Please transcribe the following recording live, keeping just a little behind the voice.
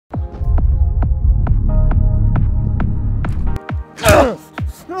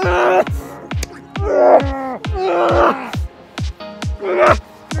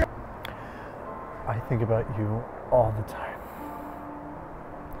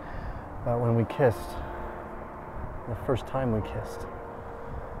About when we kissed. The first time we kissed.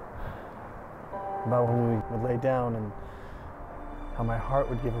 About when we would lay down and how my heart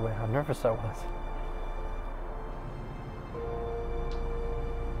would give away, how nervous I was.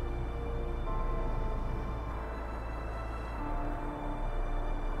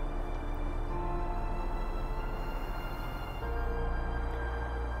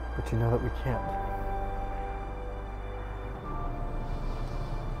 But you know that we can't.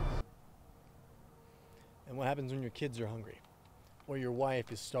 And what happens when your kids are hungry? Or your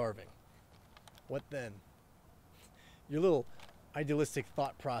wife is starving? What then? Your little idealistic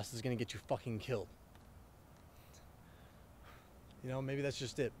thought process is gonna get you fucking killed. You know, maybe that's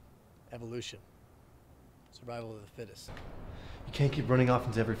just it. Evolution. Survival of the fittest. You can't keep running off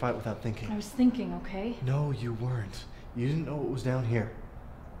into every fight without thinking. I was thinking, okay? No, you weren't. You didn't know what was down here.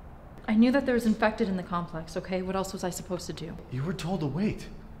 I knew that there was infected in the complex, okay? What else was I supposed to do? You were told to wait.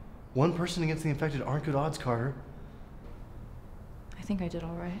 One person against the infected aren't good odds, Carter. I think I did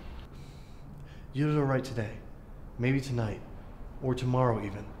all right. You did all right today. Maybe tonight. Or tomorrow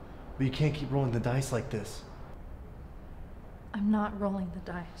even. But you can't keep rolling the dice like this. I'm not rolling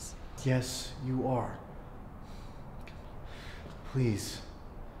the dice. Yes, you are. Please.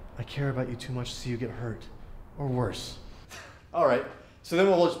 I care about you too much to see you get hurt. Or worse. Alright, so then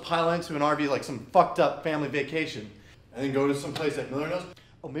we'll just pile into an RV like some fucked up family vacation. And then go to some place that Miller knows.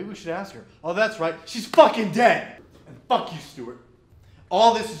 Oh, maybe we should ask her. Oh, that's right. She's fucking dead! And fuck you, Stuart.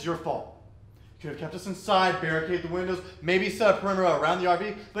 All this is your fault. You could have kept us inside, barricade the windows, maybe set a perimeter around the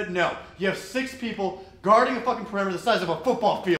RV, but no. You have 6 people guarding a fucking perimeter the size of a football field.